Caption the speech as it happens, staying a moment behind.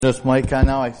This mic on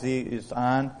now, I see it's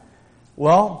on.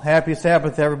 Well, happy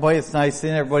Sabbath, everybody. It's nice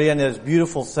seeing everybody on this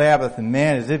beautiful Sabbath, and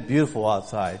man, is it beautiful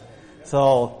outside.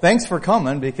 So, thanks for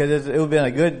coming, because it would have been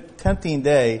a good, tempting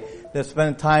day to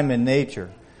spend time in nature.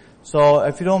 So,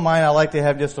 if you don't mind, I'd like to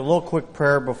have just a little quick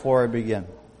prayer before I begin.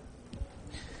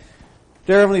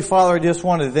 Dear Heavenly Father, I just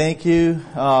want to thank you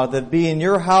that be in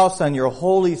your house on your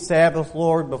holy Sabbath,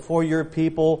 Lord, before your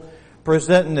people,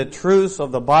 presenting the truths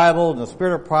of the Bible and the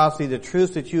spirit of prophecy, the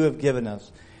truths that you have given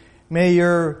us. May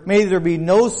there be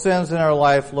no sins in our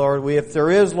life, Lord. If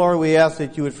there is, Lord, we ask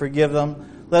that you would forgive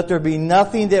them. Let there be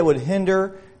nothing that would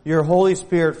hinder your Holy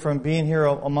Spirit from being here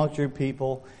amongst your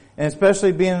people, and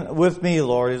especially being with me,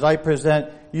 Lord, as I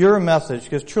present your message,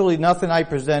 because truly nothing I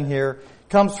present here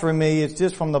comes from me. It's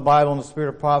just from the Bible and the spirit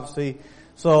of prophecy.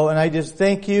 And I just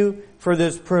thank you for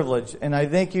this privilege, and I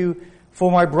thank you for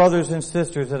my brothers and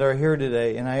sisters that are here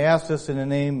today. And I ask this in the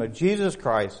name of Jesus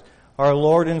Christ, our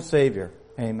Lord and Savior.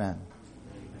 Amen.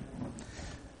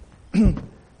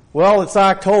 Well, it's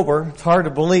October. It's hard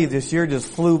to believe this year just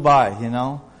flew by,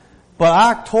 But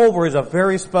October is a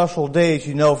very special day, as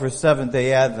you know, for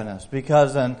Seventh-day Adventists,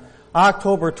 because on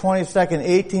October 22nd,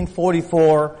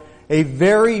 1844, a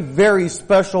very, very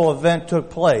special event took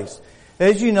place.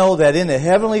 As you know, that in the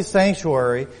heavenly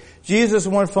sanctuary, Jesus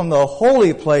went from the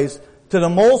holy place to the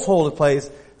most holy place,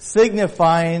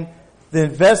 signifying the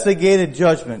investigated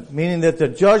judgment, meaning that the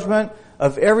judgment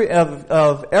of every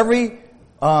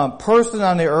person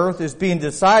on the earth is being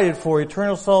decided for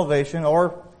eternal salvation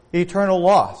or eternal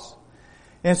loss.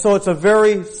 And so it's a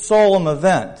very solemn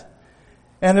event.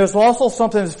 And there's also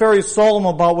something that's very solemn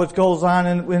about what goes on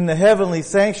in the heavenly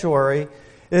sanctuary,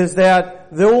 is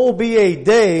that there will be a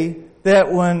day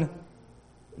that when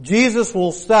Jesus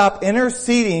will stop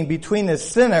interceding between the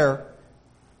sinner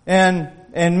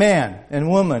and man and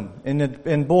woman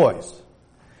and boys.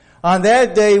 On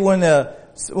that day, when the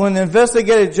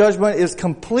investigated judgment is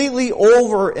completely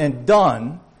over and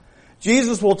done,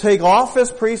 Jesus will take off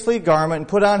his priestly garment and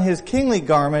put on his kingly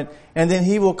garment, and then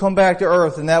he will come back to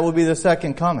earth, and that will be the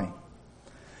second coming.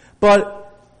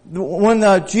 But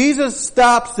when Jesus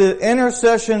stops the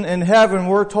intercession in heaven,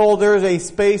 we're told there is a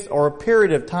space or a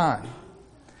period of time.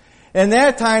 And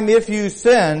that time, if you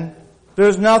sin,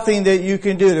 there's nothing that you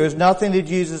can do. There's nothing that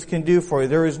Jesus can do for you.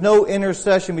 There is no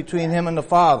intercession between him and the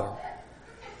Father.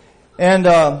 And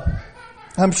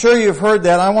I'm sure you've heard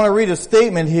that. I want to read a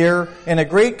statement here in A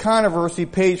Great Controversy,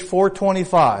 page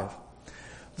 425.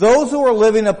 Those who are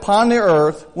living upon the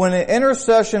earth, when the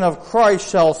intercession of Christ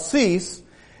shall cease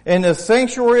in the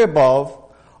sanctuary above,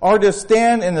 are to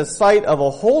stand in the sight of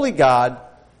a holy God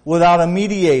without a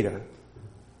mediator.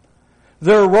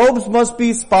 Their robes must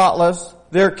be spotless.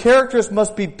 Their characters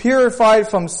must be purified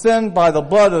from sin by the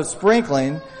blood of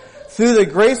sprinkling, through the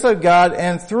grace of God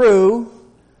and through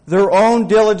their own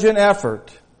diligent effort.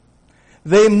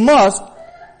 They must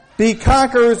be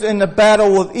conquerors in the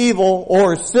battle with evil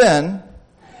or sin.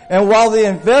 And while the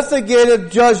investigative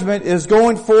judgment is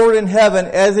going forward in heaven,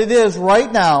 as it is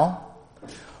right now,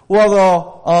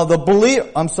 while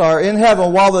in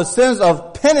heaven, while the sins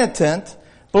of penitent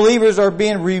believers are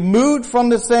being removed from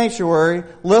the sanctuary,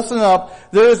 listen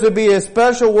up, there is to be a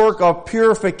special work of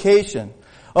purification,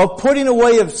 of putting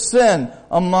away of sin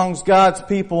amongst God's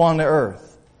people on the earth.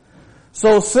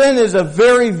 So sin is a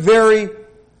very, very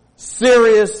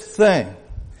serious thing.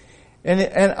 And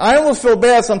I almost feel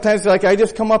bad sometimes, like I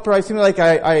just come up here, I seem like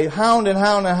I hound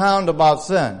about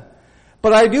sin.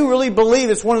 But I do really believe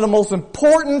it's one of the most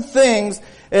important things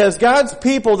as God's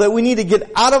people that we need to get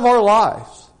out of our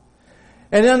lives.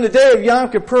 And on the day of Yom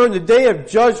Kippur, the day of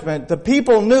judgment, the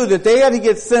people knew that they had to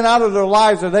get sin out of their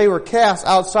lives or they were cast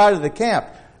outside of the camp,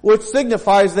 which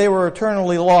signifies they were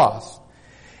eternally lost.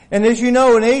 And as you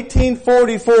know, in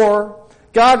 1844,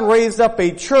 God raised up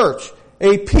a church,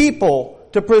 a people,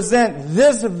 to present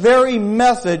this very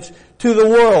message to the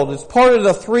world. It's part of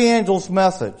the three angels'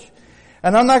 message.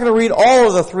 And I'm not going to read all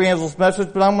of the three angels' message,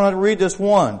 but I'm going to read this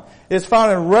one. It's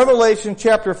found in Revelation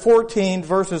chapter 14,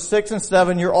 verses 6 and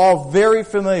 7. You're all very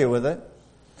familiar with it.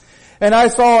 And I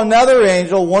saw another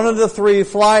angel, one of the three,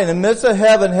 fly in the midst of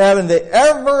heaven, having the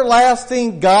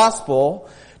everlasting gospel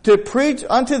to preach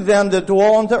unto them that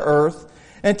dwell on the earth,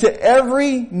 and to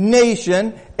every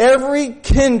nation, every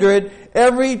kindred,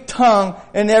 every tongue,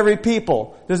 and every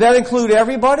people. Does that include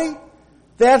everybody?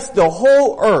 That's the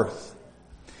whole earth.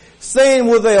 Saying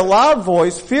with a loud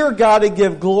voice, fear God and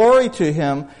give glory to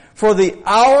him, for the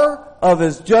hour of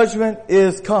his judgment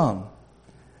is come.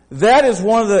 That is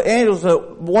one of the angels,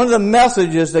 one of the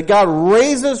messages that God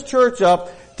raises church up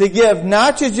to give,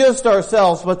 not to just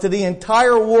ourselves, but to the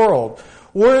entire world.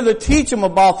 We're to teach them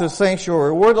about the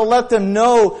sanctuary. We're to let them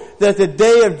know that the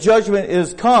day of judgment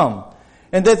is come.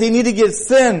 And that they need to get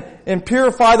sin and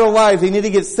purify their lives. They need to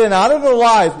get sin out of their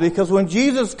lives, because when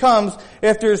Jesus comes,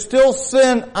 if there's still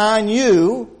sin on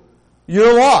you,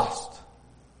 you're lost.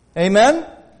 Amen?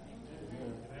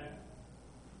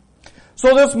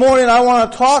 So this morning I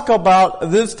want to talk about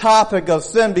this topic of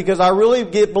sin, because I really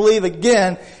believe,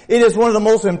 again, it is one of the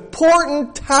most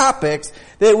important topics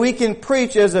that we can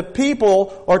preach as a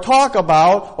people, or talk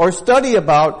about, or study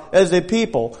about as a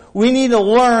people. We need to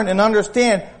learn and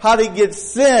understand how to get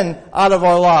sin out of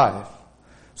our life.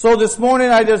 So this morning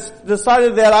I just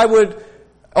decided that I would,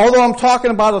 although I'm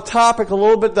talking about a topic a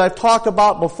little bit that I've talked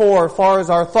about before as far as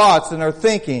our thoughts and our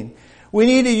thinking, we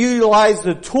need to utilize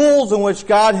the tools in which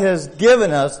God has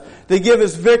given us to give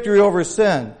us victory over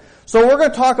sin. So we're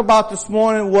going to talk about this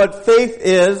morning what faith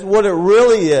is, what it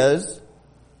really is.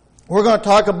 We're going to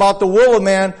talk about the will of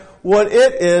man, what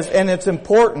it is and its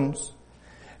importance.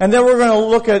 And then we're going to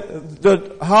look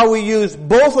at how we use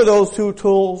both of those two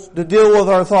tools to deal with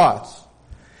our thoughts.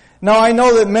 Now I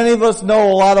know that many of us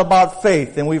know a lot about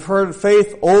faith, and we've heard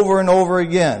faith over and over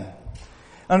again.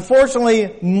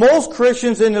 Unfortunately, most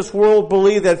Christians in this world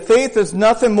believe that faith is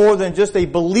nothing more than just a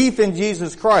belief in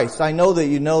Jesus Christ. I know that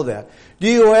you know that. Do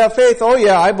you have faith? Oh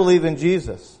yeah, I believe in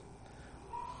Jesus.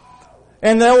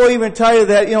 And they will even tell you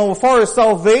that, as far as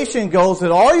salvation goes,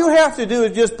 that all you have to do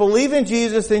is just believe in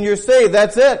Jesus and you're saved.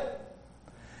 That's it.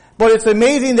 But it's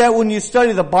amazing that when you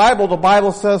study the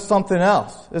Bible says something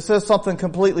else. It says something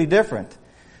completely different.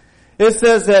 It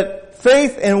says that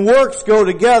faith and works go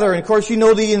together. And of course, in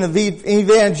the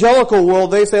evangelical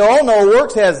world, they say, oh no,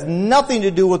 works has nothing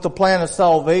to do with the plan of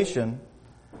salvation.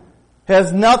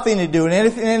 Has nothing to do.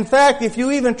 And in fact, if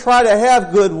you even try to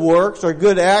have good works or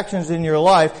good actions in your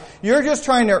life, you're just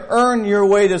trying to earn your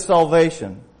way to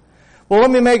salvation. Well,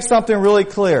 let me make something really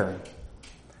clear.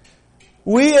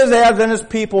 We as Adventist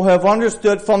people have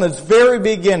understood from its very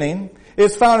beginning.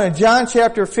 It's found in John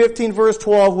chapter 15 verse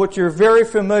 12, which you're very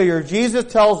familiar. Jesus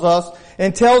tells us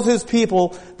and tells his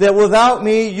people that without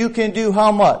me you can do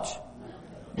how much?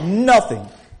 Nothing.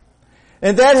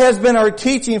 And that has been our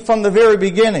teaching from the very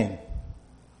beginning.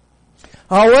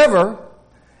 However,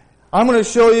 I'm going to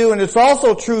show you, and it's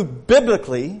also true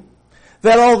biblically,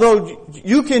 that although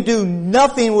you can do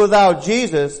nothing without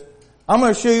Jesus, I'm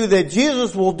going to show you that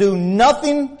Jesus will do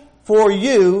nothing for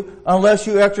you unless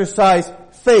you exercise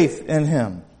faith in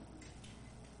him.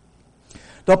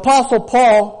 The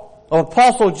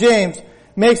Apostle James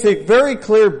makes it very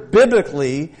clear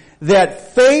biblically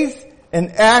that faith and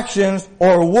actions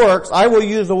or works, I will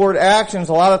use the word actions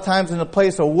a lot of times in the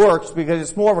place of works because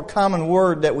it's more of a common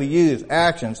word that we use,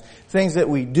 actions, things that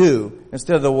we do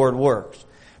instead of the word works.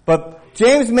 But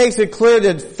James makes it clear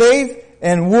that faith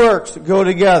and works go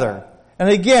together. And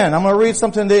again, I'm going to read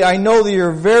something that I know that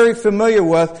you're very familiar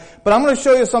with, but I'm going to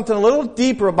show you something a little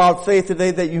deeper about faith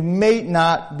today that you may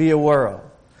not be aware of.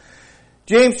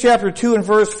 James chapter 2 and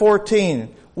verse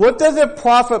 14. What does it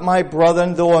profit, my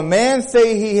brethren, though a man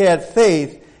say he had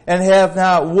faith and have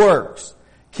not works?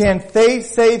 Can faith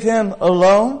save him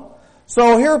alone?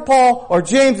 So here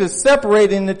James is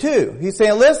separating the two. He's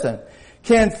saying, listen,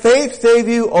 can faith save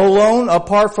you alone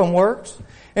apart from works?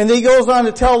 And then he goes on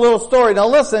to tell a little story. Now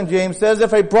listen, James says,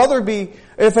 if a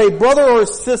brother or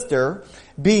sister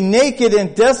be naked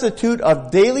and destitute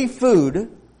of daily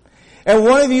food, and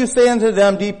one of you say unto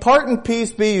them, depart in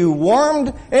peace, be you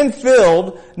warmed and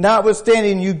filled,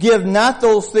 notwithstanding you give not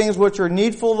those things which are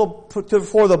needful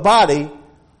for the body,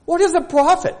 what is the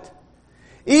profit?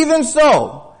 Even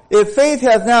so, if faith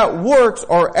hath not works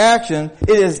or action,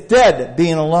 it is dead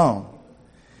being alone.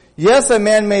 Yes, a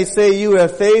man may say, you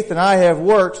have faith and I have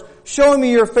works. Show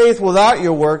me your faith without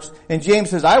your works. And James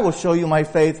says, I will show you my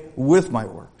faith with my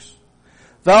works.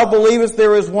 Thou believest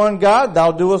there is one God,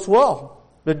 thou doest well.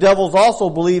 The devils also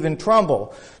believe and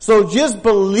tremble. So just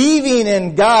believing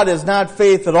in God is not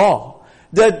faith at all.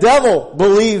 The devil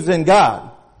believes in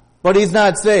God, but he's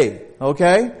not saved.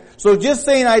 Okay? So just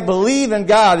saying I believe in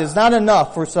God is not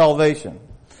enough for salvation.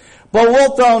 But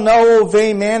wilt thou know, O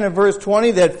vain man, in verse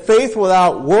 20, that faith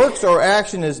without works or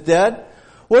action is dead?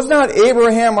 Was not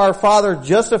Abraham our father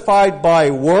justified by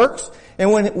works,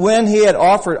 and when he had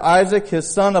offered Isaac his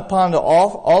son upon the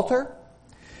altar?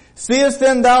 Seest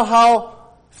then thou how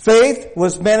faith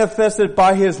was manifested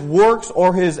by his works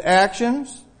or his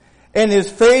actions? And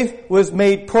his faith was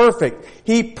made perfect.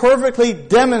 He perfectly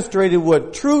demonstrated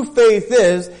what true faith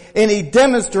is, and he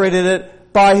demonstrated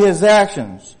it by his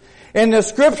actions. And the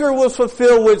scripture was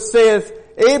fulfilled which saith,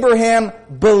 Abraham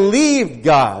believed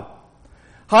God.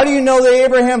 How do you know that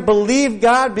Abraham believed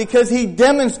God? Because he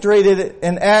demonstrated it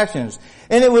in actions.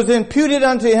 and it was imputed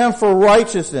unto him for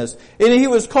righteousness, and he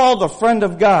was called the friend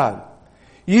of God.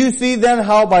 You see then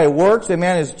how by works a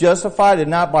man is justified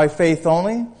and not by faith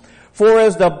only? For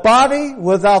as the body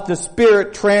without the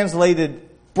spirit, translated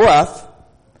breath,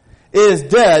 is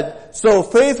dead, so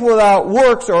faith without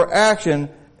works or action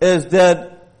is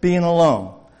dead being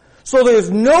alone. So there's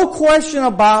no question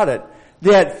about it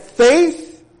that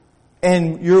faith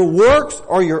and your works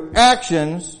or your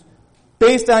actions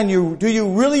based on do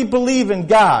you really believe in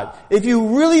God? If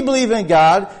you really believe in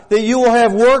God, that you will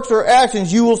have works or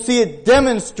actions, you will see it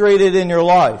demonstrated in your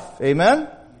life. Amen?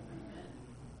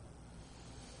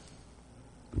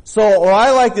 So, or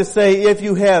I like to say, if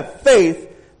you have faith,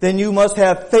 then you must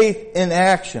have faith in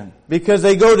action, because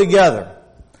they go together.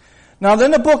 Now,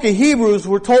 in the book of Hebrews,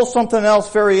 we're told something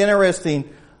else very interesting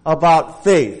about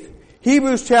faith.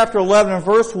 Hebrews chapter 11 and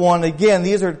verse 1, again,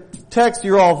 these are texts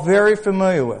you're all very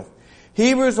familiar with.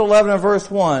 Hebrews 11 and verse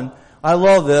 1, I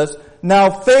love this. Now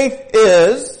faith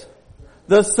is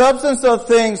the substance of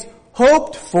things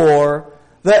hoped for,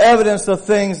 the evidence of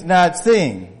things not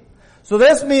seen. So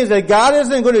this means that God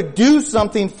isn't going to do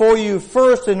something for you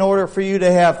first in order for you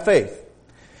to have faith.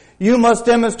 You must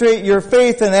demonstrate your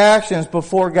faith in actions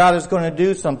before God is going to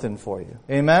do something for you.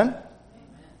 Amen?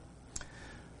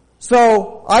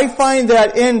 So I find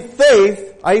that in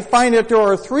faith, I find that there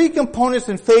are three components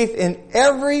in faith in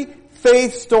every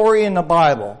faith story in the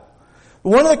Bible.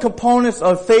 One of the components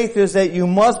of faith is that you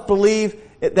must believe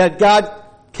that God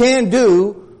can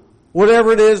do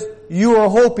whatever it is you are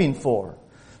hoping for.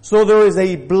 So there is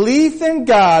a belief in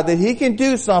God that He can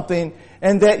do something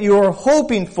and that you are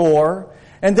hoping for,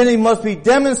 and then it must be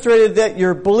demonstrated that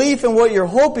your belief in what you're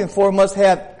hoping for must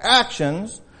have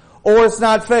actions, or it's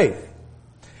not faith.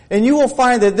 And you will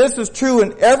find that this is true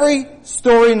in every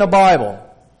story in the Bible.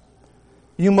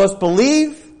 You must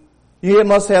believe, you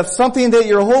must have something that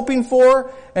you're hoping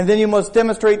for, and then you must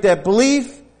demonstrate that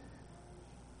belief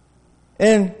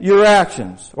in your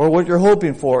actions, or what you're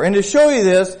hoping for. And to show you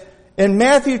this, in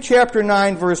Matthew chapter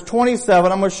 9 verse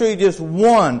 27, I'm going to show you just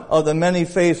one of the many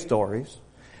faith stories.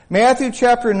 Matthew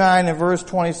chapter 9 and verse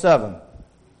 27.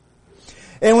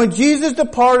 And when Jesus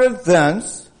departed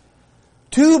thence,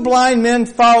 two blind men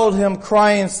followed him,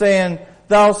 crying, saying,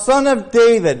 Thou Son of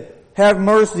David, have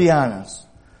mercy on us.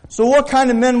 So what kind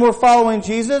of men were following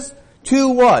Jesus? Two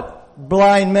what?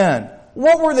 Blind men.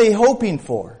 What were they hoping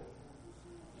for?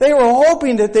 They were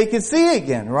hoping that they could see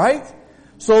again, right?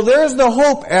 So there's the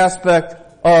hope aspect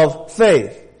of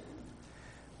faith.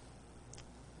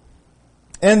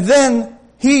 And then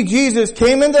Jesus,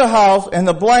 came into the house and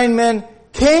the blind men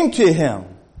came to him.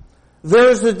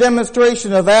 There's the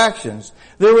demonstration of actions.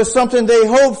 There was something they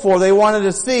hoped for, they wanted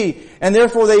to see, and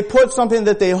therefore they put something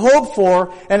that they hoped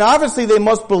for, and obviously they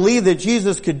must believe that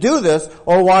Jesus could do this,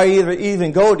 or why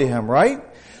even go to Him, right?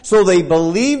 So they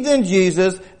believed in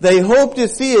Jesus, they hoped to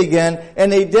see again,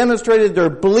 and they demonstrated their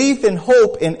belief and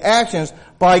hope in actions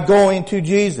by going to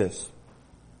Jesus.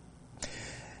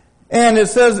 And it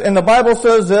says, and the Bible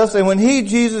says this, and when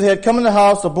Jesus, had come in the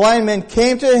house, the blind men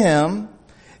came to Him,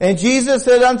 and Jesus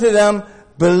said unto them,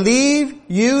 Believe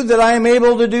you that I am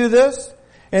able to do this?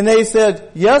 And they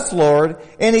said, Yes, Lord.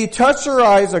 And He touched their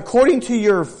eyes, according to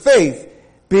your faith,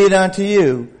 be it unto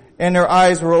you. And their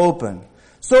eyes were opened.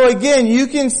 So again, you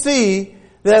can see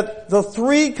that the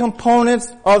three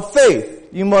components of faith.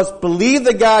 You must believe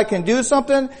that God can do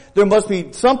something. There must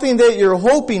be something that you're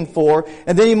hoping for.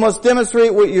 And then you must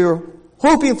demonstrate what you're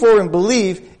hoping for and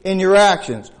believe in your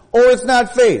actions. Or it's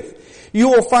not faith. You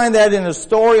will find that in the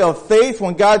story of faith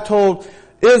when God told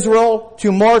Israel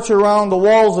to march around the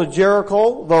walls of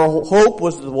Jericho. Their hope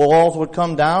was the walls would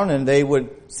come down and they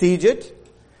would siege it.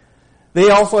 They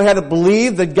also had to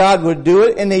believe that God would do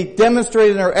it, and they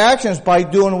demonstrated their actions by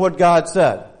doing what God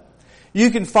said.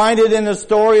 You can find it in the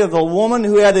story of the woman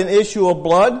who had an issue of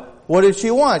blood. What did she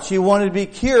want? She wanted to be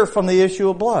cured from the issue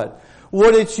of blood.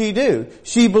 What did she do?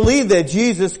 She believed that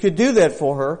Jesus could do that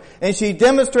for her, and she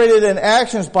demonstrated in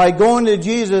actions by going to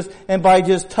Jesus and by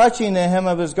just touching the hem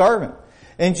of His garment.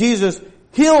 And Jesus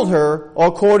healed her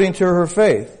according to her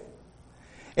faith.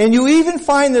 And you even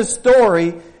find this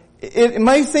story, it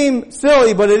might seem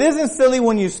silly, but it isn't silly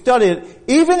when you study it,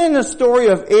 even in the story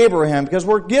of Abraham, because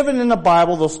we're given in the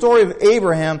Bible the story of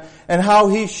Abraham and how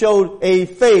he showed a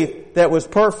faith that was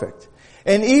perfect.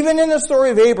 And even in the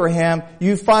story of Abraham,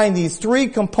 you find these three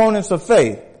components of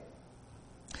faith.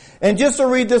 And just to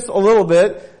read this a little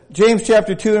bit, James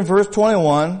chapter 2 and verse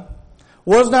 21,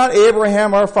 Was not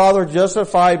Abraham our father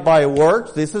justified by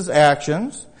works? This is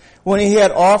actions. When he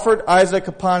had offered Isaac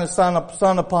upon his son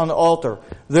upon the altar.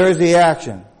 There is the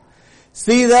action.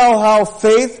 See thou how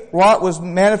faith wrought was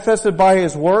manifested by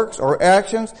his works or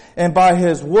actions, and by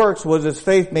his works was his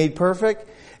faith made perfect.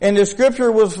 And the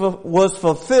scripture was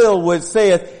fulfilled which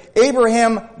saith,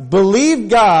 Abraham believed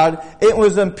God, it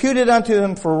was imputed unto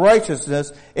him for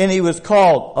righteousness, and he was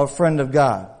called a friend of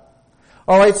God.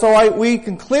 Alright, so we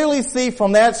can clearly see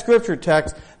from that scripture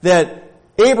text that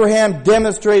Abraham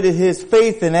demonstrated his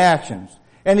faith in actions.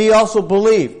 And he also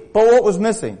believed. But what was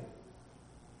missing?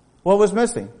 What was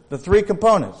missing? The three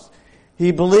components.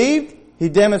 He believed, he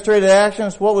demonstrated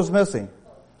actions. What was missing?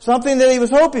 Something that he was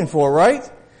hoping for, right?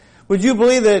 Would you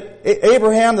believe that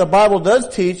Abraham, the Bible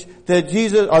does teach that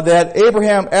that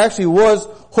Abraham actually was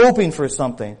hoping for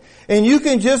something. And you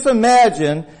can just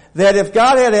imagine that if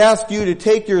God had asked you to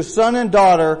take your son and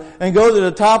daughter and go to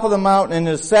the top of the mountain and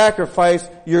to sacrifice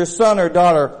your son or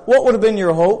daughter, what would have been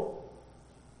your hope?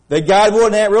 That God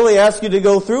wouldn't really ask you to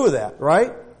go through with that,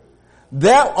 right?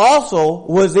 That also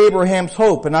was Abraham's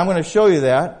hope, and I'm going to show you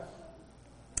that.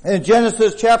 In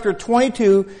Genesis chapter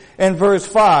 22 and verse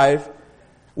 5,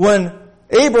 when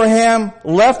Abraham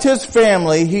left his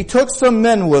family, he took some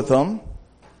men with him,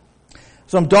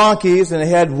 some donkeys, and they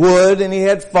had wood and he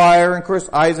had fire, and of course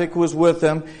Isaac was with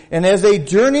him. And as they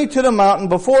journeyed to the mountain,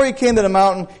 before he came to the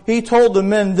mountain, he told the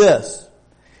men this.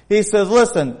 He says,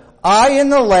 listen, I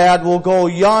and the lad will go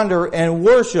yonder and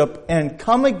worship and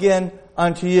come again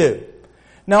unto you.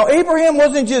 Now Abraham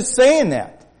wasn't just saying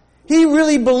that. He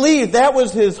really believed that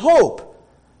was his hope.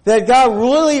 That God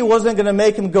really wasn't going to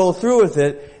make him go through with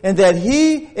it, and that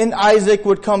he and Isaac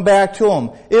would come back to him.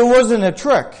 It wasn't a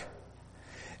trick.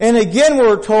 And again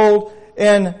we're told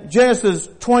in Genesis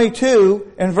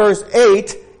 22 and verse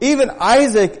 8, even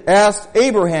Isaac asked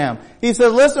Abraham, he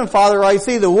said, listen, Father, I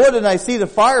see the wood and I see the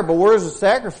fire, but where's the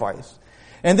sacrifice?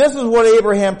 And this is what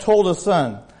Abraham told his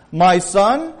son. My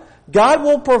son, God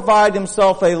will provide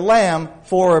himself a lamb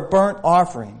for a burnt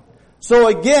offering. So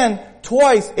again,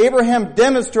 twice Abraham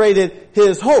demonstrated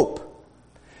his hope.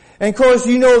 And of course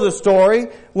you know the story.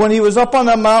 When he was up on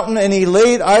the mountain and he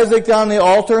laid Isaac on the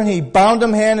altar and he bound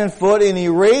him hand and foot and he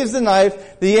raised the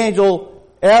knife, the angel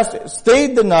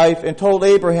stayed the knife and told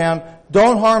Abraham,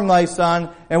 don't harm thy son.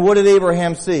 And what did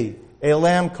Abraham see? A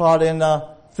lamb caught in the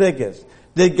thickets.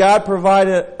 Did God provide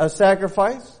a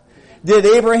sacrifice? Did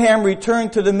Abraham return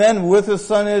to the men with his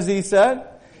son as he said?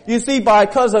 You see,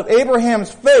 because of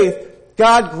Abraham's faith,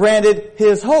 God granted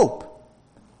his hope.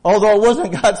 Although it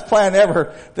wasn't God's plan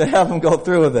ever to have him go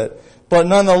through with it. But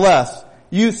nonetheless,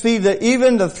 you see that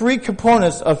even the three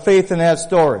components of faith in that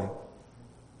story.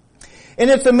 And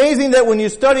it's amazing that when you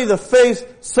study the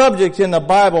faith subjects in the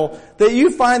Bible, that you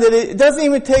find that it doesn't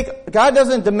even God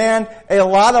doesn't demand a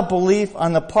lot of belief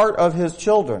on the part of his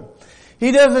children.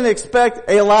 He doesn't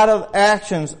expect a lot of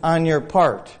actions on your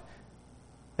part.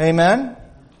 Amen?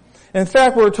 In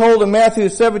fact, we're told in Matthew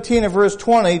 17 and verse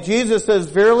 20, Jesus says,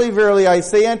 verily, verily, I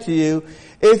say unto you,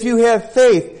 if you have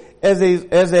faith as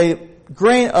a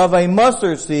grain of a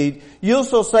mustard seed, you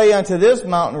shall say unto this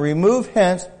mountain, remove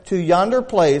hence to yonder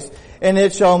place, and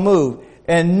it shall move,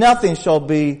 and nothing shall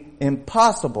be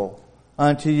impossible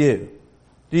unto you.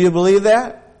 Do you believe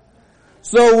that?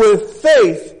 So with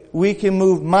faith, we can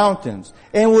move mountains.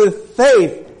 And with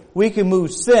faith, we can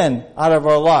move sin out of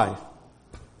our life.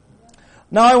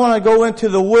 Now I want to go into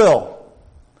the will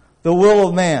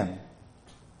of man.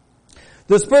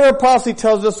 The Spirit of prophecy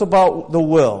tells us about the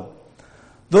will.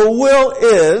 The will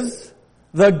is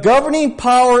the governing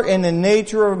power in the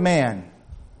nature of man,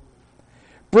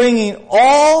 bringing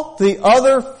all the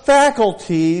other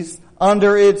faculties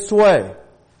under its sway.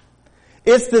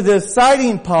 It's the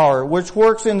deciding power which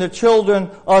works in the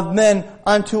children of men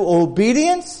unto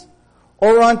obedience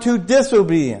or unto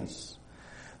disobedience.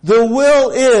 The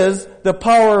will is the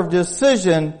power of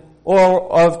decision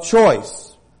or of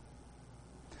choice.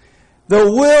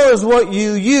 The will is what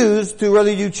you use to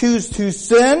whether you choose to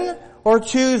sin or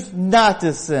choose not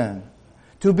to sin.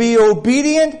 To be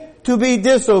obedient, to be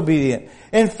disobedient.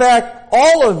 In fact,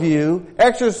 all of you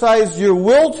exercise your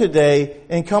will today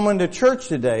in coming to church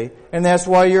today, and that's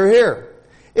why you're here.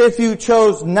 If you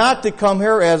chose not to come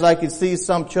here, as I could see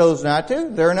some chose not to,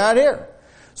 they're not here.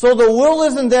 So the will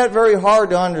isn't that very hard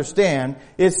to understand.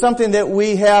 It's something that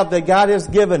we have that God has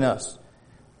given us.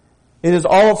 It is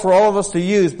all for all of us to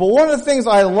use. But one of the things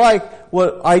I like,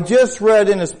 what I just read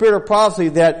in the Spirit of Prophecy,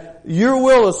 that your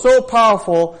will is so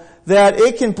powerful that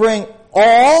it can bring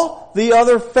all the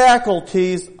other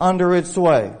faculties under its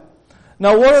sway.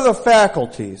 Now what are the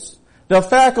faculties? The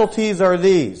faculties are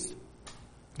these.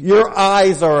 Your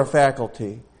eyes are a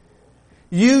faculty.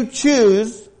 You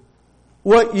choose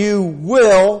what you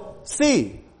will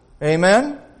see.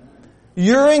 Amen?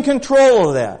 You're in control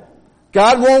of that.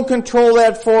 God won't control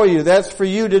that for you. That's for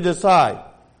you to decide.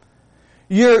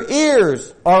 Your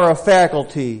ears are a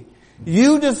faculty.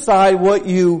 You decide what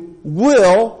you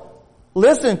will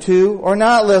listen to or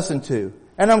not listen to.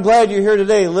 And I'm glad you're here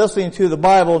today listening to the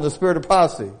Bible and the Spirit of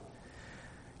prophecy.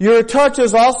 Your touch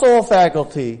is also a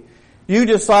faculty. You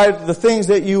decide the things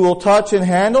that you will touch and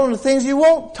handle and the things you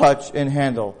won't touch and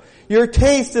handle. Your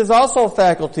taste is also a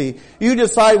faculty. You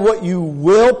decide what you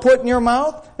will put in your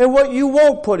mouth and what you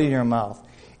won't put in your mouth.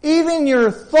 Even your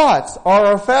thoughts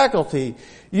are a faculty.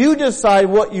 You decide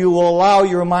what you will allow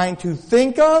your mind to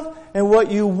think of and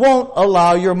what you won't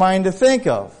allow your mind to think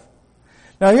of.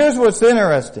 Now here's what's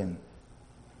interesting.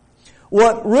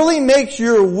 What really makes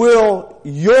your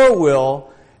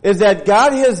will is that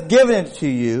God has given it to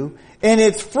you and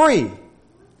it's free.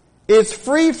 It's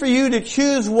free for you to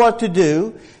choose what to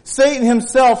do. Satan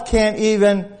himself can't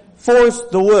even force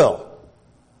the will.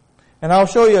 And I'll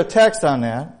show you a text on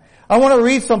that. I want to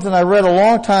read something I read a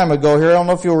long time ago here. I don't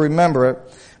know if you'll remember it.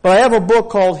 But I have a book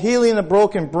called Healing the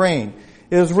Broken Brain.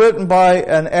 It was written by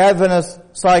an Adventist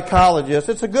psychologist.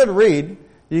 It's a good read.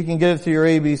 You can get it through your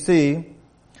ABC.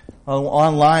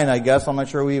 Online, I guess. I'm not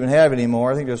sure we even have it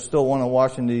anymore. I think there's still one in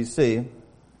Washington, D.C.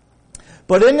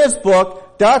 But in this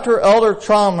book, Dr. Elder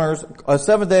Chalmers, a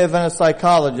Seventh-day Adventist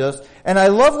psychologist, and I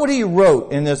love what he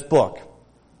wrote in this book.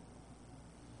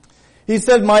 He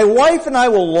said, "My wife and I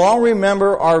will long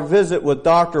remember our visit with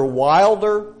Dr.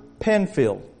 Wilder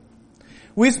Penfield.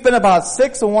 We spent about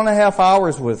 6.5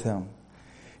 hours with him.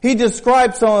 He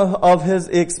described some of his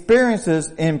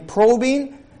experiences in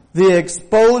probing the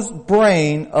exposed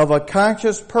brain of a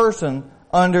conscious person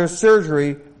under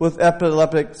surgery with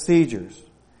epileptic seizures.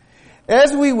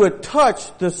 As we would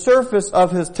touch the surface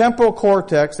of his temporal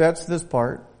cortex, that's this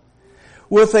part,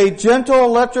 with a gentle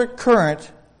electric current,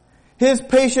 his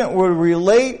patient would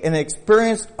relate an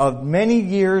experience of many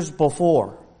years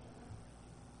before.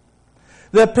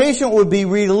 The patient would be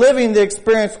reliving the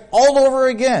experience all over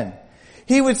again.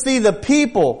 He would see the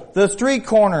people, the street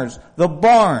corners, the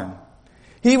barn.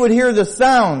 He would hear the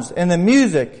sounds and the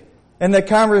music and the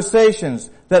conversations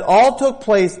that all took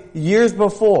place years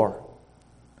before.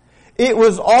 It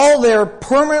was all there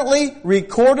permanently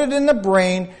recorded in the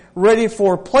brain, ready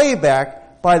for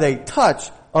playback by the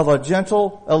touch of a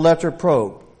gentle electric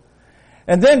probe."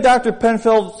 And then Dr.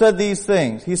 Penfield said these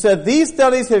things. He said, "These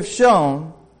studies have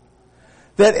shown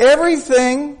that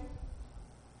everything,"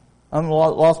 I'm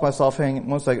lost myself hanging,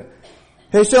 one second,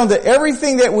 "has shown that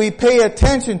everything that we pay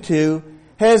attention to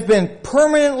has been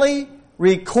permanently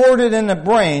recorded in the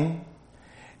brain."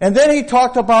 And then he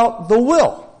talked about the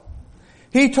will.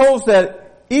 He told us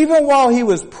that even while he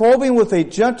was probing with a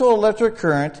gentle electric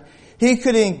current, he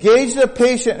could engage the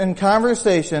patient in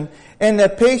conversation, and the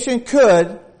patient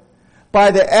could,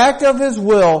 by the act of his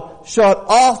will, shut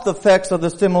off the effects of the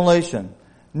stimulation,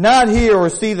 not hear or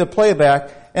see the playback,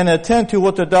 and attend to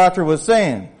what the doctor was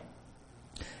saying.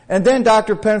 And then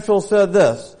Dr. Penfield said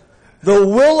this, "The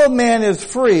will of man is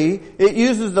free. It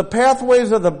uses the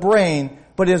pathways of the brain,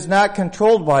 but is not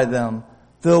controlled by them.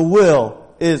 The will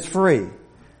is free."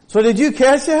 So did you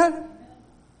catch that?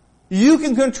 You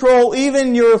can control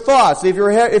even your thoughts. If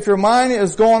your mind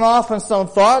is going off on some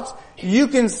thoughts, you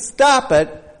can stop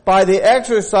it by the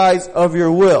exercise of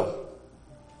your will.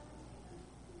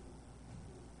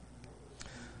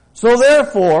 So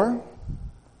therefore,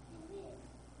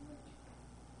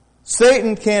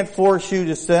 Satan can't force you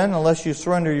to sin unless you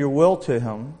surrender your will to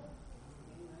him.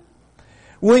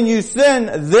 When you sin,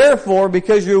 therefore,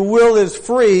 because your will is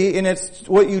free and it's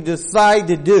what you decide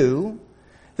to do,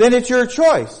 then it's your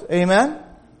choice. Amen?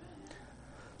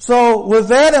 So with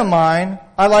that in mind,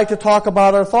 I'd like to talk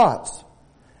about our thoughts.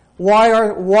 Why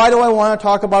do I want to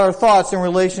talk about our thoughts in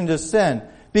relation to sin?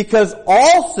 Because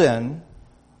all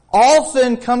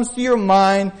sin comes to your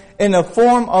mind in the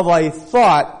form of a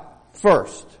thought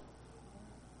first.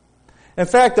 In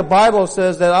fact, the Bible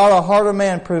says that out of the heart of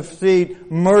man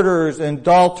proceed murders and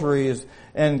adulteries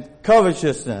and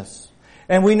covetousness.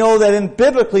 And we know that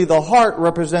biblically the heart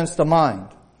represents the mind.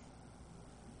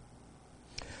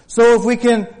 So if we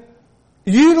can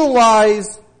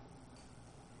utilize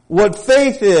what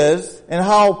faith is and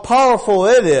how powerful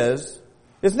it is,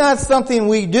 it's not something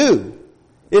we do.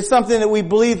 It's something that we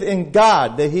believe in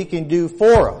God that He can do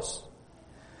for us.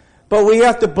 But we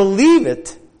have to believe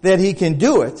it, that He can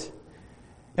do it.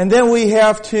 And then we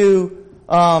have to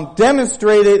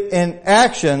demonstrate it in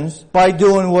actions by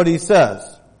doing what He says.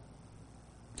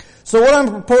 So what I'm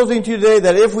proposing to you today,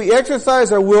 that if we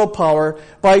exercise our willpower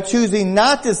by choosing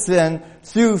not to sin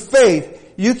through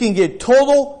faith, you can get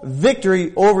total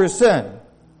victory over sin.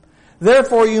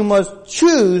 Therefore, you must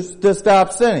choose to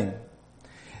stop sinning.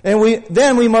 And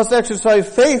then we must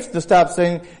exercise faith to stop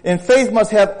sinning, and faith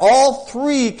must have all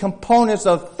three components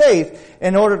of faith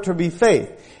in order to be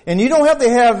faith. And you don't have to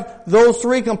have those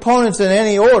three components in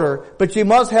any order, but you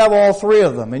must have all three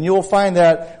of them. And you will find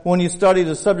that when you study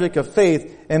the subject of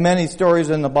faith in many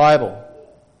stories in the Bible.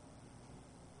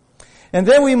 And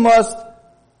then we must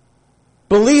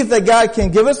believe that God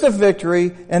can give us the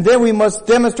victory, and then we must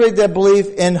demonstrate that belief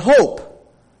in hope.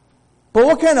 But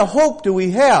what kind of hope do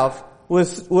we have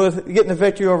with getting the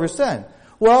victory over sin?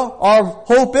 Well, our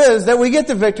hope is that we get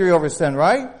the victory over sin,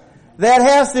 right? That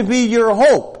has to be your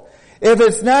hope. If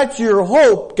it's not your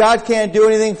hope, God can't do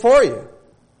anything for you.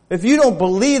 If you don't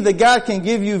believe that God can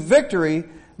give you victory,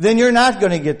 then you're not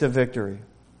going to get the victory.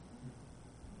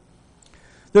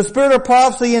 The spirit of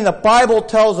prophecy in the Bible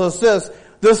tells us this.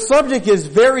 The subject is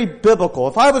very biblical.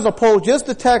 If I was to pull just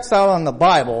the text out on the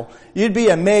Bible, you'd be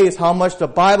amazed how much the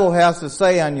Bible has to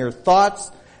say on your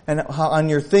thoughts and on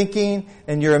your thinking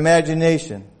and your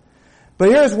imagination. But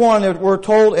here's one that we're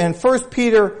told in 1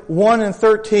 Peter 1 and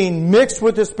 13, mixed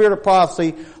with the spirit of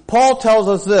prophecy. Paul tells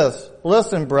us this.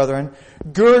 Listen, brethren,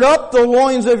 gird up the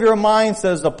loins of your mind,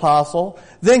 says the apostle,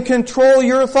 then control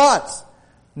your thoughts,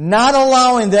 not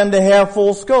allowing them to have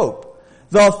full scope.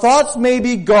 The thoughts may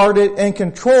be guarded and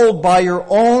controlled by your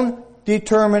own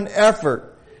determined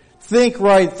effort. Think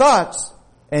right thoughts,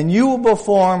 and you will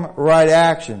perform right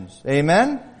actions.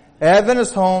 Amen?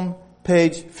 Adventist Home,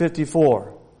 page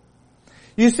 54.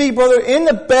 You see, brother, in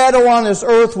the battle on this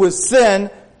earth with sin,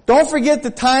 don't forget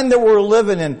the time that we're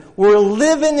living in. We're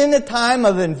living in a time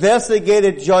of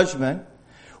investigated judgment.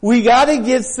 We got to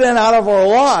get sin out of our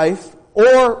life,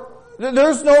 or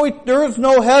there's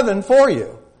no heaven for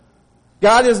you.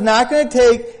 God is not going to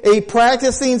take a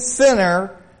practicing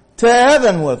sinner to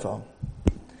heaven with him.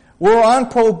 We're on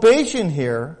probation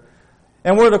here,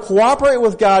 and we're to cooperate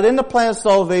with God in the plan of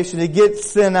salvation to get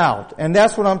sin out. And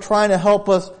that's what I'm trying to help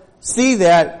us see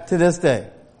that to this day.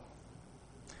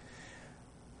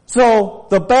 So,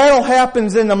 the battle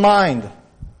happens in the mind.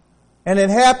 And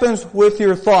it happens with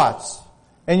your thoughts.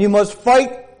 And you must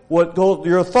fight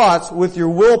your thoughts with your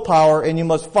willpower, and you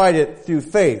must fight it through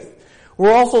faith.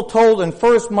 We're also told in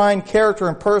First Mind, Character,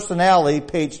 and Personality,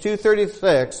 page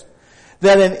 236,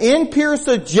 that an impure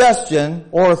suggestion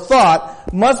or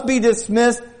thought must be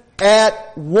dismissed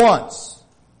at once.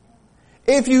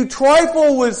 If you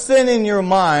trifle with sin in your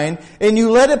mind and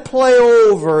you let it play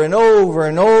over and over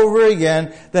and over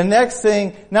again, the next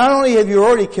thing, not only have you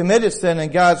already committed sin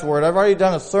in God's Word, I've already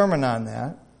done a sermon on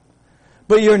that,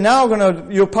 but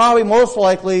you'll probably most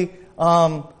likely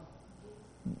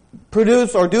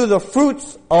produce or do the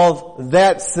fruits of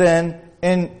that sin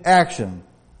in action.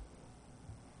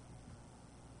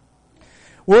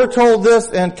 We're told this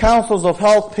in Counsels of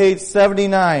Health, page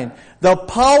 79. The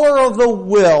power of the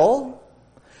will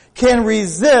can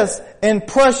resist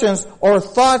impressions or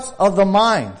thoughts of the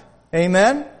mind.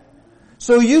 Amen?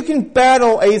 So you can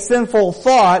battle a sinful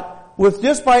thought with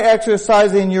just by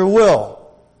exercising your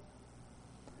will.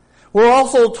 We're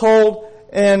also told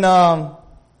in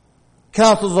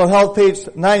Counsels of Health, page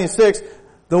 96,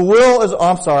 the will is,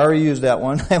 I'm sorry, I already used that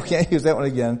one. I can't use that one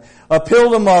again.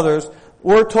 Appeal to mothers.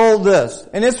 We're told this.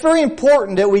 And it's very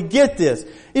important that we get this.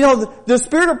 You know, the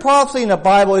spirit of prophecy in the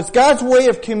Bible is God's way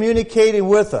of communicating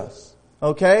with us.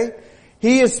 Okay?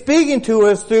 He is speaking to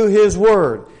us through His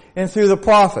Word and through the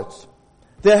prophets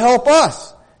to help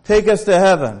us take us to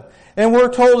heaven. And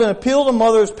we're told in Appeal to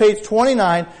Mothers, page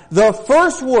 29, the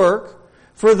first work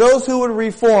for those who would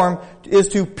reform is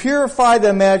to purify the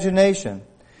imagination.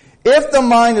 If the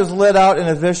mind is led out in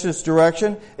a vicious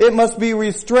direction, it must be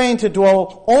restrained to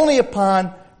dwell only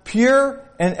upon pure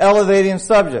and elevating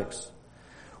subjects.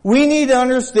 We need to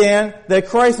understand that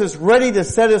Christ is ready to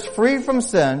set us free from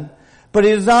sin, but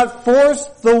He does not force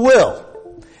the will.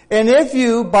 And if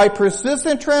you, by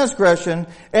persistent transgression,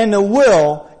 and the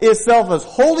will itself is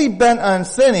wholly bent on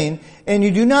sinning, and you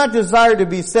do not desire to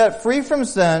be set free from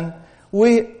sin,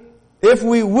 if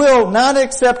we will not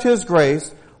accept His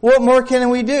grace, what more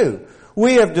can we do?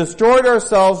 We have destroyed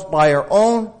ourselves by our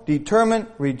own determined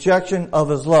rejection of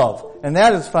His love. And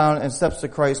that is found in Steps to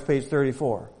Christ, page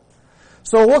 34.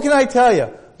 So what can I tell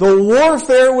you? The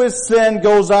warfare with sin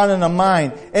goes on in the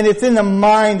mind. And it's in the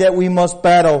mind that we must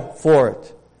battle for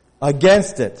it.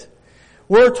 Against it.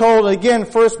 We're told again,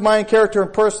 First Mind, Character,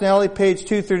 and Personality, page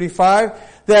 235,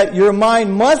 that your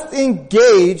mind must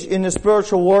engage in the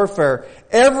spiritual warfare.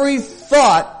 Every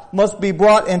thought must be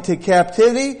brought into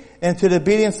captivity and to the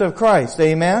obedience of Christ.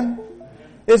 Amen?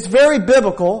 It's very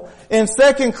biblical. In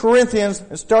 2 Corinthians,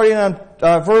 starting on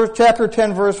chapter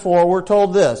 10, verse 4, we're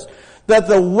told this, that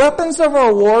the weapons of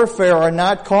our warfare are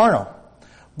not carnal,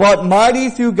 but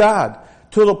mighty through God,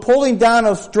 to the pulling down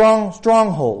of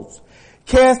strongholds,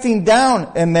 casting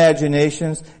down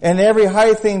imaginations and every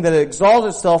high thing that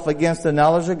exalts itself against the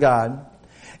knowledge of God,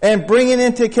 and bringing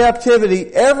into captivity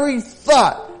every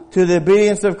thought to the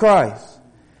obedience of Christ.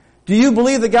 Do you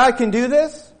believe that God can do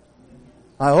this?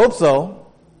 I hope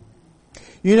so.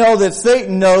 You know that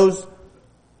Satan knows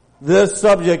this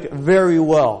subject very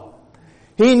well.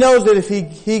 He knows that if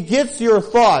he gets your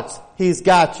thoughts, he's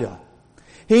got you.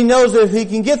 He knows that if he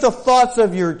can get the thoughts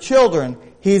of your children,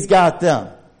 he's got them.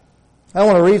 I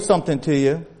want to read something to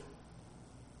you.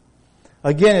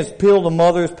 Again, it's Appeal to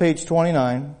Mothers, page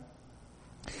 29.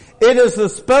 It is the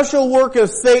special work of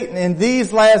Satan in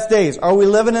these last days. Are we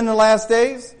living in the last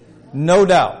days? No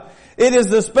doubt. It is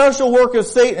the special work of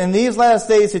Satan in these last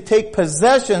days to take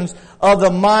possessions of the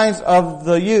minds of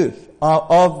the youth,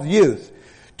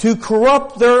 to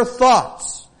corrupt their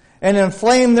thoughts and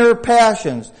inflame their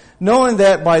passions, knowing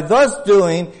that by thus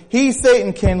doing, he,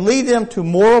 Satan, can lead them to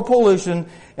moral pollution,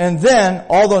 and then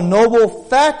all the noble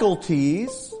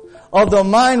faculties of the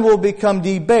mind will become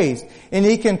debased, and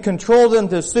he can control them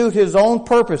to suit his own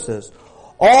purposes.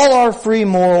 All are free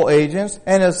moral agents,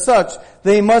 and as such,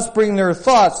 they must bring their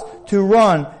thoughts to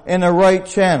run in the right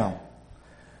channel.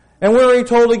 And we're already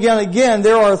told again,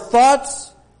 there are thoughts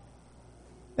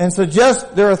that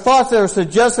are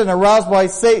suggested and aroused by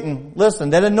Satan, listen,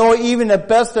 that annoy even the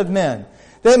best of men.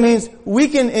 That means we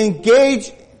can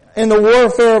engage in the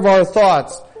warfare of our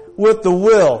thoughts with the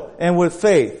will and with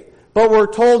faith. But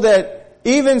we're told that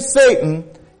even Satan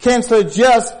can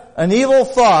suggest an evil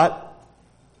thought.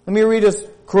 Let me read this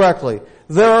correctly.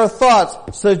 There are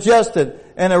thoughts suggested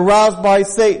and aroused by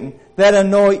Satan that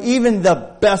annoy even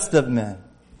the best of men.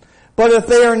 But if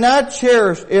they are not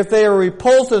cherished, if they are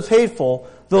repulsed as hateful,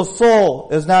 the soul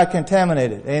is not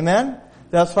contaminated. Amen?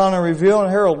 That's found in Review and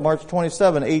Herald, March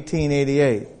 27,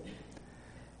 1888.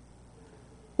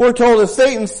 We're told that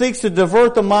Satan seeks to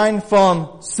divert the mind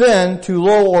from sin to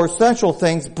low or sensual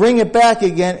things, bring it back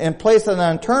again, and place it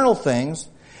on eternal things.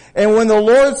 And when the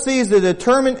Lord sees the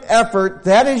determined effort,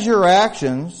 that is your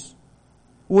actions,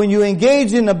 when you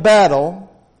engage in a battle,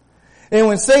 and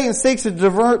when Satan seeks to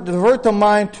divert the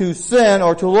mind to sin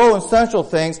or to low and sensual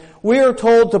things, we are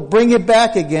told to bring it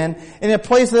back again and to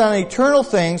place it on eternal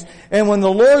things. And when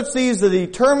the Lord sees the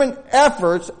determined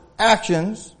efforts,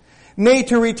 actions, made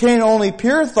to retain only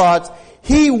pure thoughts,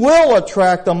 he will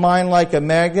attract the mind like a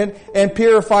magnet and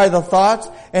purify the thoughts,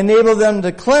 enable them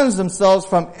to cleanse themselves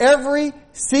from every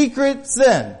secret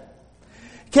sin,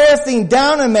 casting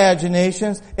down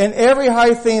imaginations and every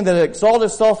high thing that exalts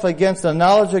itself against the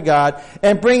knowledge of God,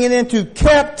 and bringing into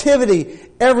captivity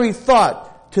every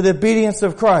thought to the obedience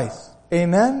of Christ.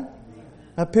 Amen?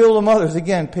 Appeal to Mothers,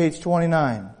 again, page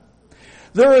 29.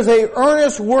 There is a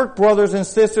earnest work, brothers and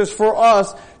sisters, for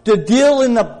us to deal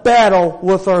in the battle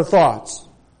with our thoughts.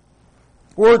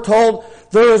 We're told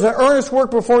there is an earnest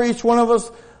work before each one of us.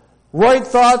 Right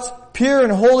thoughts, pure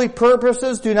and holy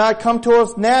purposes do not come to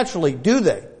us naturally, do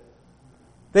they?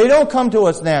 They don't come to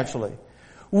us naturally.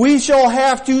 We shall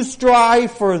have to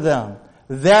strive for them.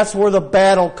 That's where the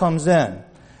battle comes in.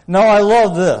 Now, I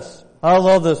love this. I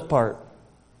love this part.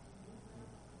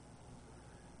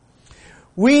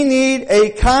 We need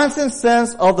a constant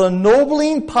sense of the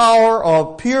ennobling power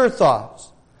of pure thoughts.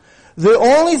 The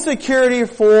only security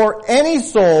for any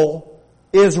soul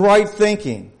is right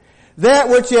thinking. That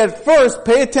which at first,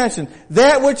 pay attention,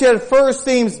 that which at first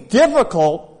seems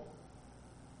difficult,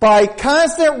 by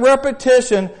constant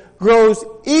repetition grows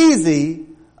easy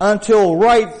until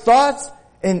right thoughts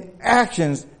and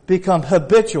actions become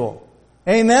habitual.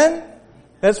 Amen?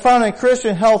 That's found in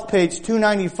Christian Health, page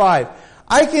 295.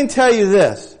 I can tell you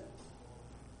this.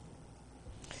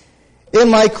 In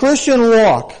my Christian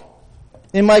walk,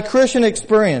 in my Christian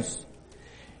experience,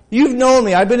 you've known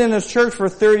me. I've been in this church for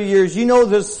 30 years. You know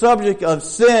this subject of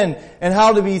sin and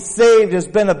how to be saved has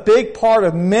been a big part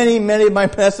of many, many of my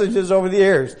messages over the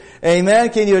years. Amen?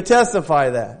 Can you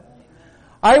testify that?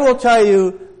 I will tell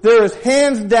you, there is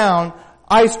hands down,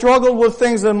 I struggled with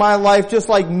things in my life just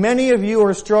like many of you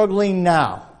are struggling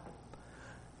now.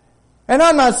 And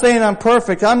I'm not saying I'm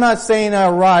perfect. I'm not saying I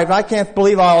arrived. I can't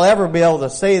believe I'll ever be able to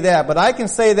say that. But I can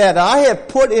say that I have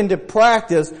put into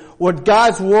practice what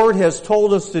God's Word has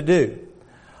told us to do.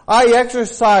 I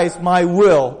exercise my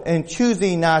will in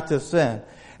choosing not to sin.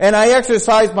 And I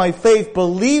exercise my faith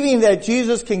believing that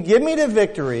Jesus can give me the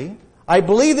victory. I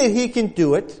believe that He can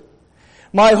do it.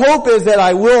 My hope is that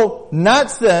I will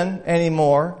not sin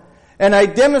anymore. And I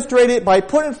demonstrate it by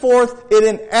putting forth it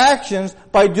in actions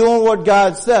by doing what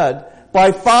God said,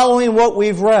 by following what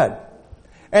we've read.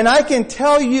 And I can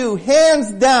tell you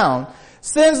hands down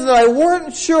Sins that I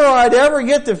weren't sure I'd ever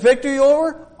get the victory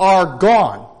over are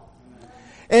gone.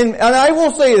 And I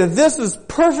will say that this is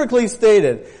perfectly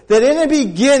stated, that in the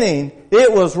beginning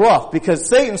it was rough because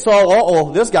Satan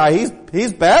saw, this guy,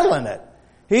 he's battling it.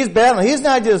 He's battling. He's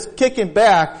not just kicking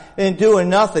back and doing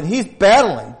nothing. He's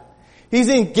battling. He's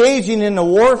engaging in the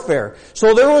warfare.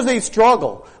 So there was a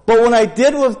struggle. But when I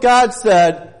did what God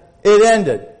said, it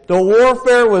ended. The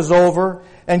warfare was over,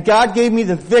 and God gave me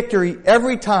the victory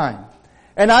every time.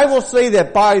 And I will say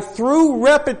that through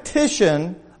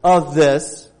repetition of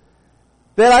this,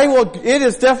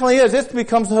 it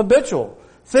becomes habitual.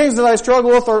 Things that I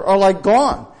struggle with are like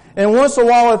gone. And once in a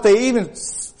while, if they even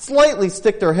slightly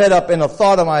stick their head up in a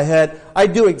thought in my head, I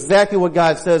do exactly what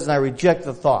God says and I reject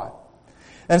the thought.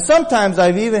 And sometimes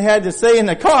I've even had to say in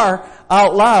the car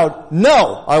out loud,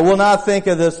 no, I will not think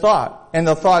of this thought. And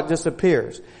the thought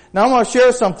disappears. Now I'm going to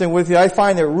share something with you. I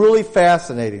find it really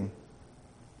fascinating.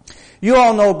 You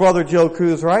all know Brother Joe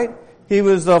Cruz, right? He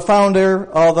was the founder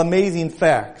of Amazing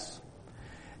Facts.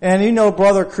 And you know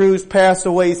Brother Cruz passed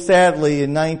away sadly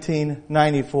in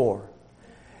 1994.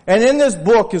 And in this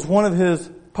book is one of his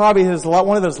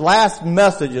last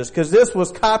messages, because this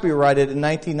was copyrighted in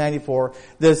 1994,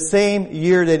 the same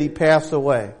year that he passed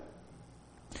away.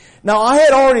 Now I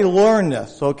had already learned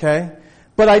this, okay?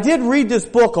 But I did read this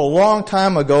book a long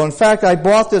time ago. In fact, I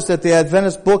bought this at the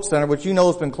Adventist Book Center, which you know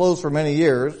has been closed for many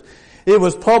years. It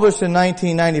was published in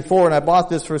 1994, and I bought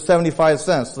this for 75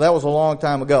 cents, so that was a long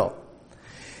time ago.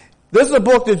 This is a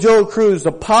book to Joe Cruz,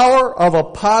 The Power of a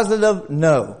Positive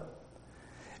No.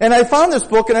 And I found this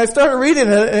book and I started reading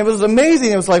it and it was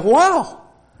amazing. It was like, wow.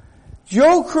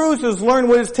 Joe Cruz has learned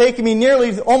what it's taken me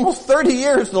nearly almost 30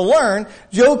 years to learn.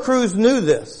 Joe Cruz knew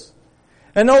this.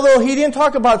 And although he didn't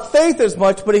talk about faith as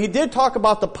much, but he did talk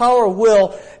about the power of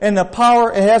will, and the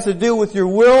power it has to do with your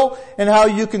will and how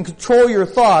you can control your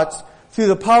thoughts through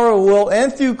the power of will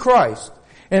and through Christ.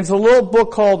 And it's a little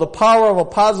book called The Power of a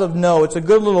Positive No. It's a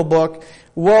good little book,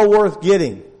 well worth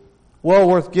getting. Well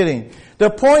worth getting. The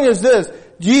point is this,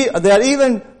 that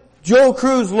even Joe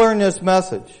Cruz learned this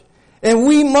message. And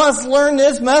we must learn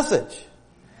this message.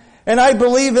 And I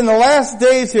believe in the last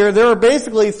days here, there are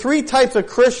basically three types of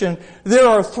Christian. There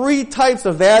are three types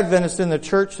of Adventists in the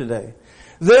church today.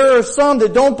 There are some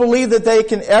that don't believe that they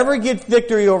can ever get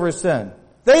victory over sin.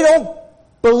 They don't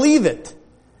believe it.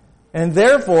 And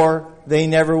therefore, they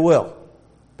never will.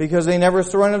 Because they never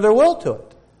surrender their will to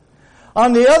it.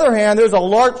 On the other hand, there's a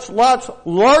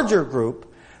larger group.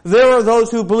 There are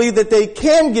those who believe that they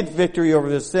can get victory over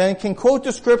this sin, can quote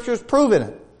the scriptures proving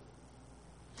it.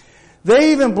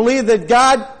 They even believe that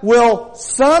God will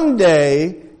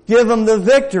someday give them the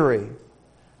victory.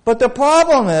 But the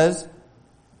problem is,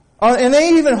 and they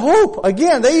even hope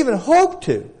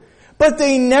to, but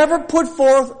they never put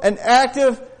forth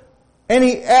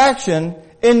any action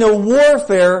in the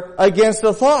warfare against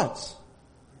the thoughts.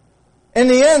 In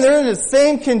the end, they're in the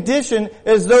same condition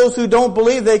as those who don't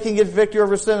believe they can get victory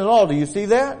over sin at all. Do you see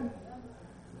that?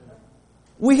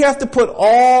 We have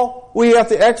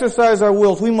to exercise our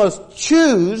wills. We must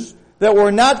choose that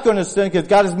we're not going to sin because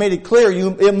God has made it clear.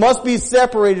 It must be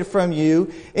separated from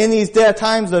you in these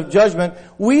times of judgment.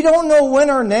 We don't know when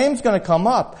our name's going to come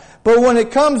up. But when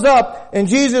it comes up and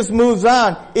Jesus moves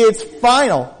on, it's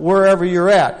final wherever you're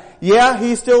at. Yeah,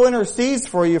 He still intercedes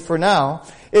for you for now.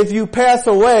 If you pass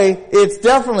away, it's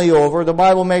definitely over. The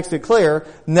Bible makes it clear.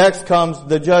 Next comes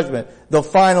the judgment, the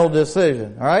final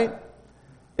decision. All right?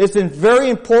 It's in very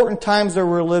important times that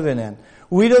we're living in.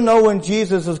 We don't know when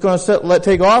Jesus is going to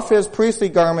take off His priestly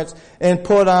garments and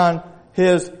put on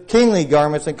His kingly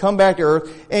garments and come back to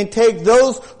earth and take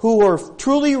those who are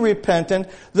truly repentant,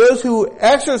 those who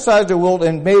exercised their will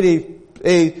and made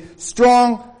a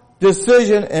strong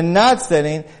decision and not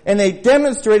sinning, and they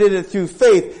demonstrated it through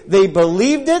faith. They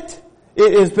believed it.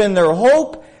 It has been their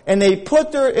hope, and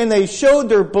they showed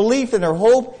their belief and their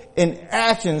hope in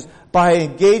actions by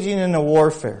engaging in the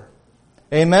warfare.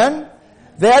 Amen?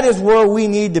 That is where we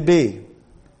need to be.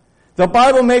 The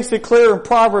Bible makes it clear in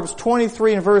Proverbs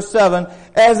 23 and verse 7,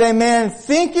 as a man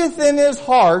thinketh in his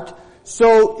heart,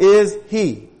 so is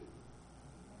he.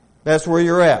 That's where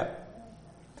you're at.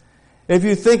 If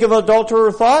you think of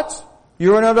adulterer thoughts,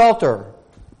 you're an adulterer.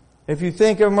 If you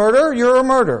think of murder, you're a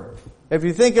murderer. If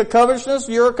you think of covetousness,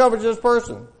 you're a covetous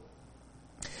person.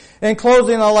 In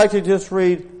closing, I'd like to just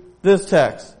read this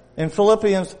text in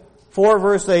Philippians 4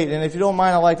 verse 8. And if you don't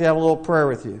mind, I'd like to have a little prayer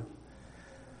with you.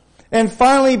 And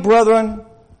finally, brethren,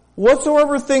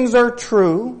 whatsoever things are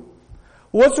true,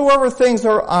 whatsoever things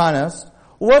are honest,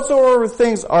 whatsoever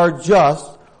things are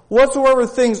just, whatsoever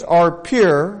things are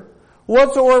pure,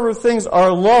 whatsoever things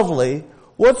are lovely,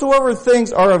 whatsoever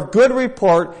things are of good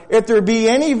report, if there be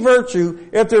any virtue,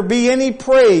 if there be any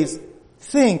praise,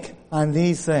 think on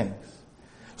these things.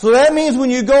 So that means when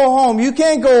you go home, you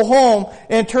can't go home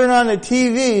and turn on the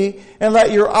TV and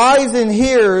let your eyes and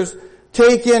ears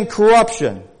take in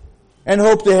corruption and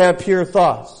hope to have pure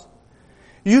thoughts.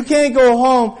 You can't go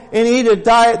home and eat a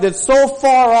diet that's so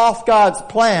far off God's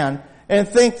plan and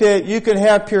think that you can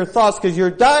have pure thoughts, because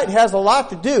your diet has a lot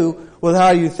to do with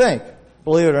how you think,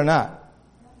 believe it or not.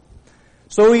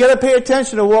 So we got to pay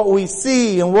attention to what we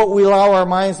see and what we allow our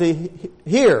minds to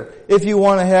hear if you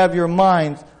want to have your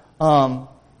minds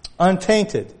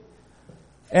untainted.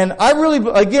 And I really,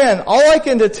 again, all I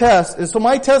can attest is, so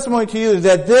my testimony to you is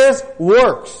that this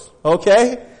works,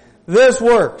 okay? This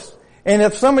works. And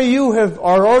if some of you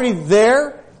are already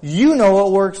there, you know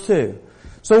it works too.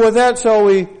 So with that, shall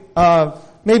we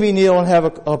maybe kneel and have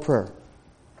a prayer?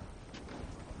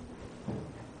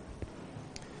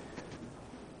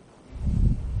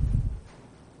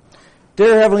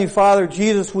 Dear Heavenly Father,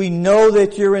 Jesus, we know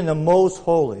that you're in the most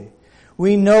holy.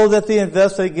 We know that the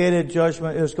investigated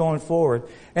judgment is going forward.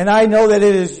 And I know that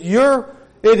it is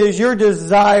your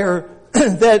desire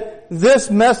that this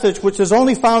message, which is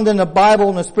only found in the Bible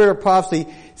and the Spirit of prophecy,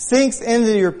 sinks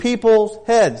into your people's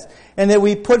heads, and that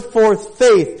we put forth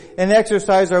faith and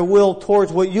exercise our will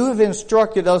towards what you have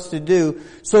instructed us to do,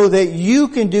 so that you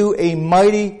can do a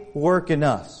mighty work in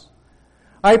us.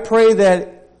 I pray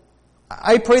that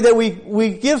we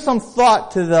give some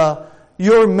thought to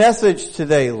your message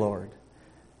today, Lord.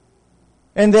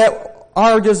 And that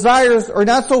our desires are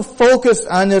not so focused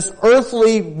on this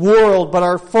earthly world, but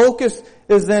our focus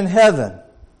is in heaven.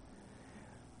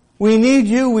 We need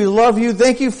you. We love you.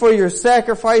 Thank you for your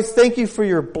sacrifice. Thank you for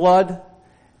your blood.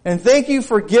 And thank you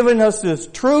for giving us this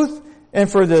truth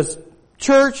and for this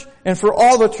church and for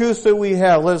all the truths that we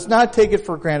have. Let us not take it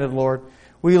for granted, Lord.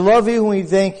 We love you and we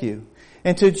thank you.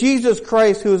 And to Jesus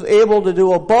Christ, who is able to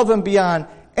do above and beyond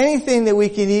anything that we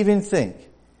can even think.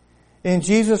 In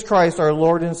Jesus Christ, our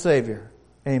Lord and Savior.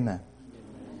 Amen.